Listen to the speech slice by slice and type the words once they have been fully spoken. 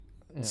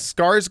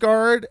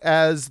Skarsgård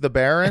as the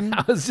Baron.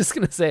 I was just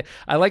gonna say,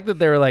 I like that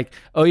they were like,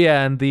 oh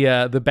yeah, and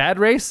the bad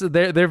race,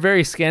 they're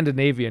very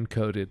Scandinavian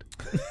coded.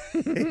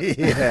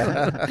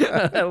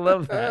 Yeah. I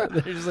love that.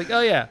 They're just like,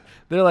 oh yeah,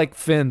 they're like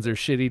Finns or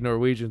shitty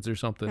Norwegians or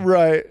something.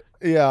 Right.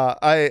 Yeah.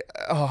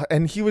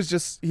 And he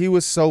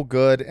was so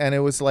good, and it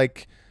was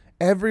like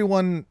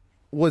everyone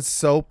was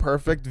so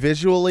perfect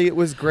visually. It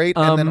was great,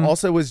 and then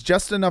also it was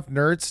just enough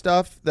nerd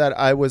stuff that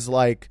I was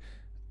like.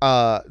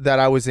 That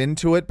I was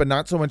into it, but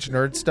not so much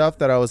nerd stuff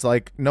that I was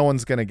like, no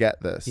one's gonna get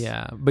this.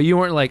 Yeah, but you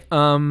weren't like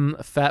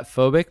fat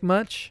phobic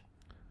much.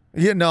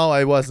 Yeah, no,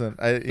 I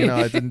wasn't. I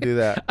didn't do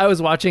that. I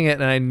was watching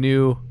it and I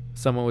knew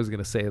someone was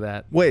gonna say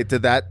that. Wait,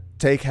 did that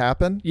take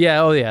happen?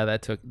 Yeah. Oh yeah,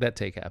 that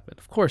take happened.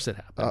 Of course it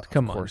happened.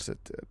 Come on. Of course it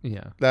did.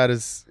 Yeah. That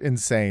is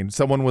insane.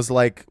 Someone was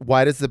like,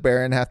 "Why does the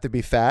Baron have to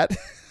be fat?"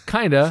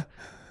 Kinda.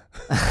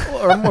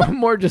 Or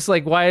more just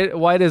like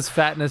why does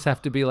fatness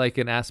have to be like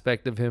an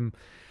aspect of him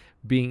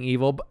being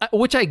evil,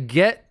 which I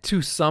get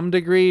to some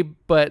degree,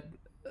 but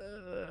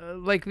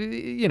like I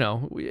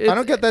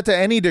don't get that to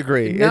any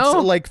degree. No?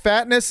 It's like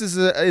fatness is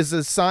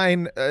a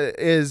sign.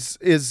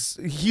 Is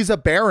he's a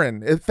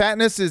baron?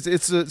 Fatness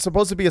is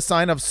supposed to be a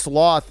sign of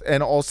sloth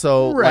and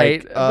also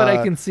right. Like, but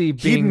I can see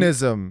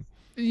hedonism.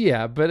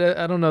 Yeah, but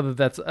I don't know that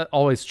that's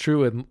always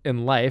true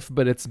in life,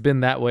 but it's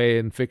been that way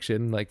in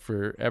fiction like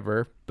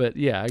forever. But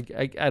yeah,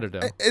 I don't know.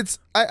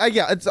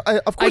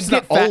 Of course it's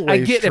not always I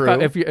get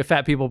true. if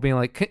fat people being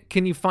like,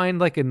 can you find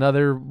like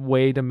another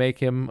way to make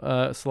him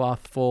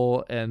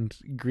slothful and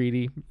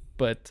greedy?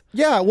 But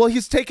yeah, well,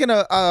 he's taken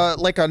a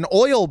like an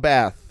oil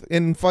bath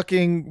in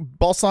fucking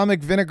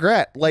balsamic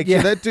vinaigrette. Like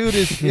that dude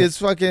is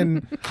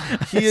fucking.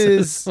 He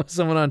is.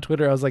 Someone on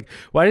Twitter, I was like,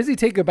 why does he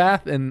take a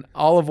bath in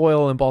olive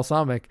oil and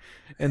balsamic?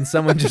 And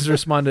someone just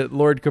responded,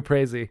 Lord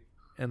Caprese.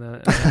 And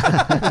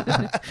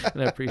I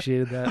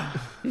appreciated that.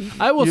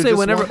 I will say,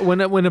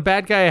 when a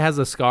bad guy has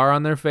a scar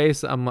on their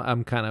face,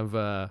 I'm kind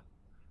of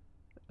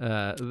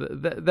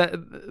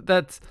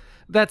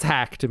that's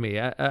hack to me.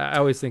 I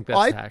always think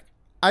that's hack.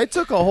 I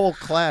took a whole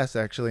class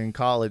actually in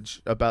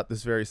college about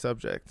this very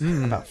subject.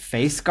 About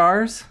face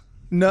scars?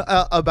 No,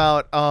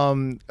 about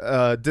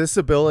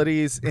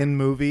disabilities in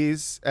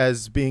movies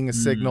as being a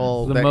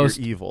signal the that most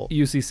you're evil.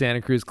 UC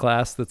Santa Cruz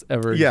class that's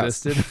ever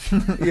Yes.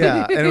 existed.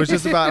 Yeah, and it was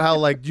just about how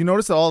like, do you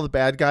notice that all the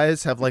bad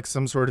guys have like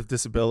some sort of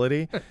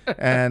disability?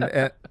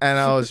 And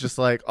I was just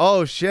like,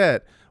 oh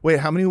shit. Wait,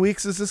 how many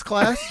weeks is this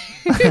class?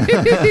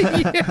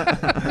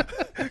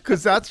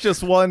 Because that's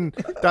just one.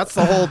 That's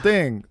the whole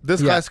thing.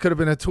 This class could have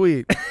been a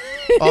tweet.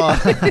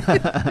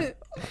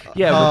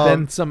 Yeah, but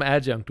then some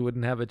adjunct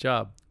wouldn't have a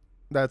job.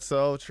 That's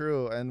so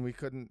true, and we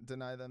couldn't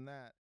deny them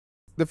that.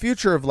 The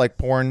future of like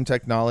porn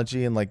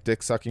technology and like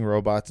dick sucking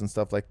robots and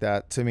stuff like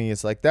that to me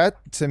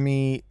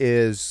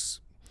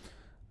is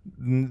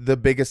the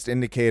biggest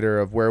indicator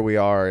of where we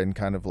are in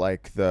kind of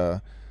like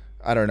the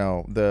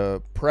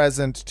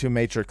present to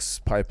Matrix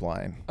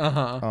pipeline.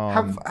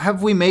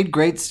 Have we made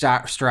great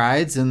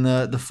strides in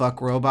the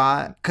fuck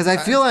robot? Because I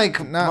feel like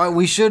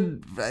we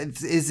should.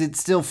 Is it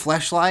still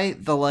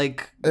Fleshlight?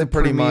 The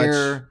pretty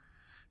premier, much.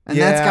 And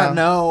that's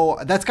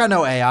got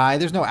no AI.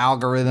 There's no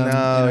algorithm.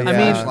 No, in yeah. I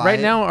mean, Fleshlight. right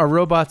now our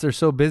robots are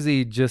so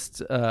busy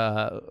just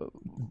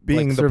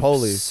Being the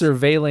police.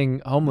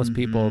 surveilling homeless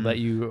people that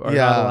you are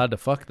not allowed to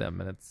fuck them,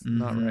 and it's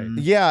not right.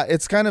 Yeah,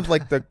 it's kind of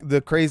like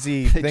the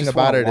crazy They thing just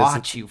about wanna it is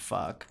watch you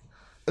fuck.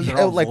 They're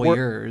all like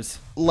voyeurs.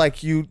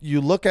 like you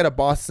look at a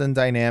Boston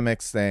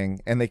Dynamics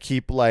thing and they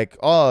keep like,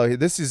 oh,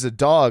 this is a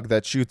dog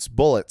that shoots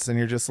bullets, and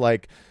you're just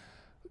like,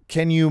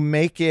 can you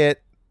make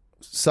it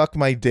suck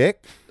my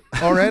dick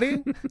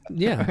already?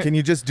 Yeah. Can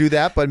you just do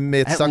that, but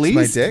it At sucks my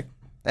least- dick?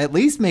 At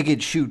least make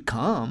it shoot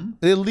cum.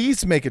 At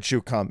least make it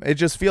shoot cum. It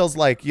just feels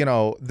like,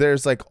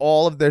 there's like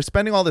they're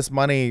spending all this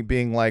money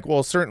being like,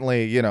 well,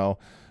 certainly,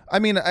 I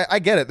mean, I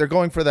get it. They're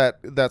going for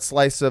that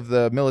slice of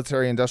the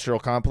military industrial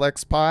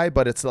complex pie,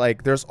 but it's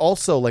like there's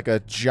also like a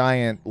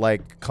giant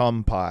like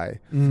cum pie,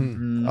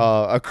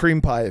 a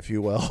cream pie, if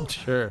you will.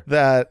 Sure.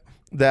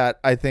 That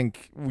I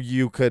think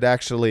you could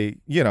actually,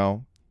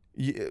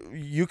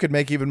 you could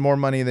make even more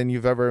money than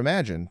you've ever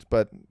imagined,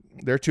 but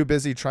they're too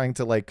busy trying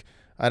to like,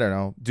 I don't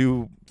know,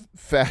 do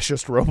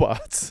fascist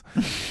robots.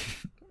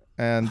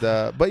 And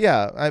but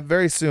yeah,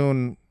 very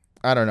soon,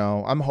 I don't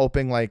know. I'm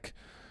hoping like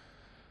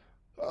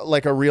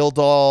a real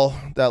doll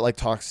that like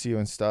talks to you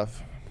and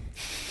stuff.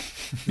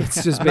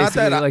 It's just Not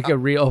that basically like a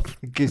real.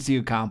 Gives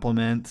you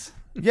compliments.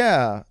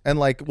 Yeah, and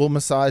like will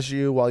massage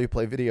you while you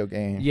play video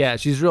games. Yeah,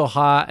 she's real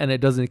hot, and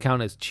it doesn't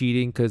count as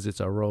cheating because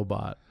it's a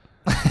robot.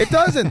 It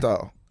doesn't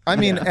though. I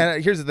mean,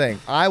 and here's the thing: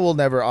 I will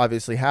never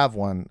obviously have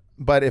one.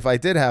 But if I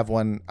did have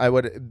one, it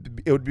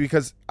would be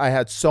because I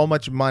had so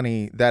much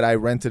money that I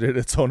rented it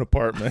its own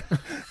apartment.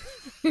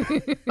 You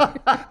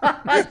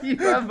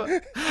have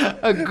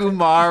a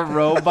Gumar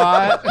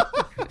robot.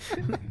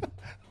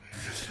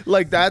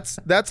 Like that's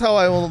how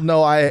I will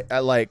know I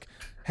like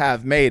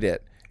have made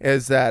it,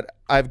 is that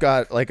I've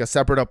got like a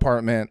separate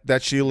apartment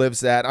that she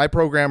lives at. I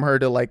program her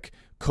to like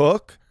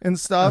cook and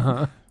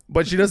stuff.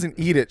 but she doesn't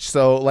eat it.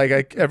 So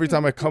like every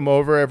time I come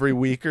over every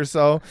week or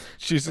so,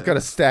 she's just got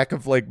a stack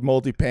of like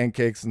moldy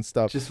pancakes and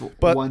stuff. Just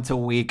once a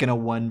week in a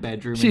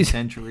 1-bedroom in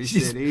Century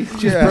City.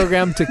 She's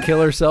programmed to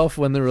kill herself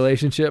when the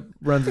relationship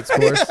runs its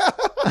course.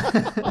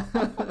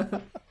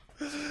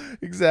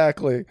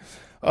 Exactly.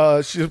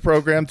 She's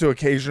programmed to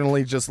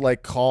occasionally just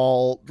like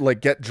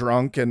get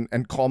drunk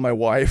and call my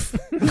wife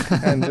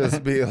and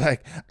just be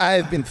like,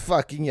 I've been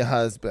fucking your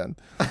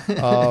husband.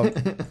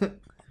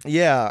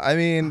 Yeah, I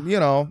mean,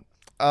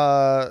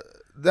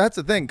 that's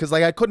the thing. Cause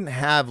like I couldn't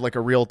have like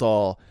a real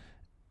doll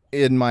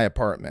in my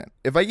apartment.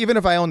 Even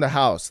if I owned a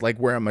house, like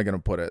where am I going to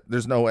put it?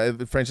 There's no way.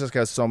 Francesca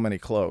has so many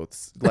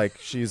clothes. Like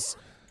she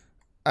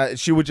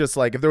would just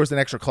like, if there was an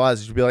extra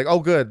closet, she'd be like, oh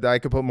good, I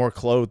could put more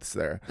clothes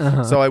there.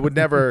 Uh-huh. So I would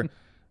never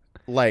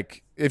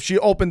like, if she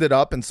opened it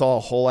up and saw a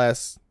whole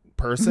ass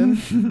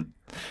person,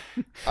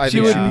 she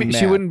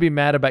wouldn't be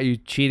mad about you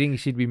cheating.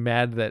 She'd be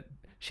mad that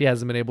she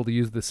hasn't been able to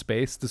use the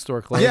space to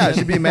store clothes. Yeah,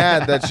 she'd be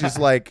mad that she's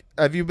like,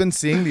 have you been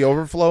seeing the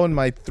overflow in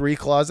my 3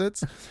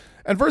 closets?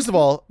 And first of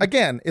all,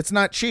 again, it's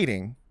not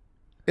cheating.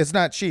 It's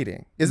not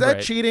cheating. Is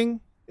that cheating?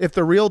 If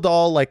the real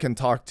doll like can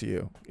talk to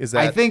you, is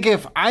that? I think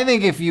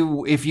if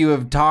you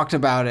have talked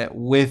about it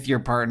with your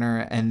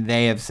partner and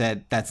they have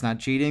said that's not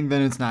cheating,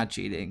 then it's not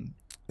cheating.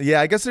 Yeah,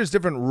 I guess there's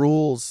different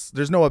rules.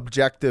 There's no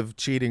objective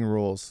cheating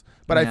rules,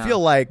 but I feel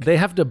like they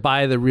have to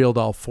buy the real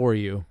doll for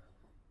you.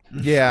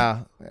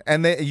 Yeah,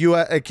 and you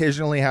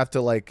occasionally have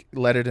to like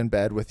let it in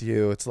bed with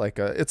you. It's like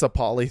it's a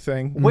poly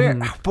thing.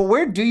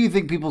 Where do you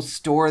think people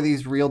store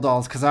these real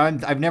dolls? Because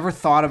I've never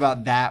thought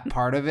about that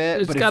part of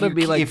it. There's got to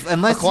be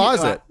unless a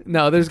closet.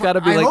 No, there's got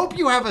to be. I hope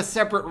you have a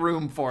separate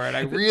room for it.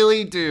 I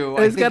really do.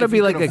 There's got to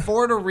be like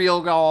afford a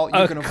real doll.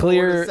 You can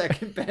afford a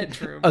second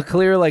bedroom. A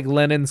clear like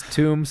Lenin's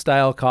tomb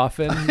style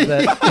coffin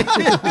that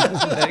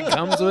that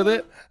comes with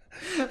it.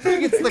 I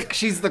think it's like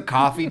she's the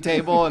coffee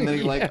table, and then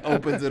he like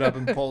opens it up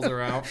and pulls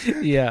her out.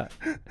 Yeah,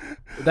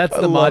 that's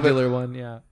the modular one. Yeah.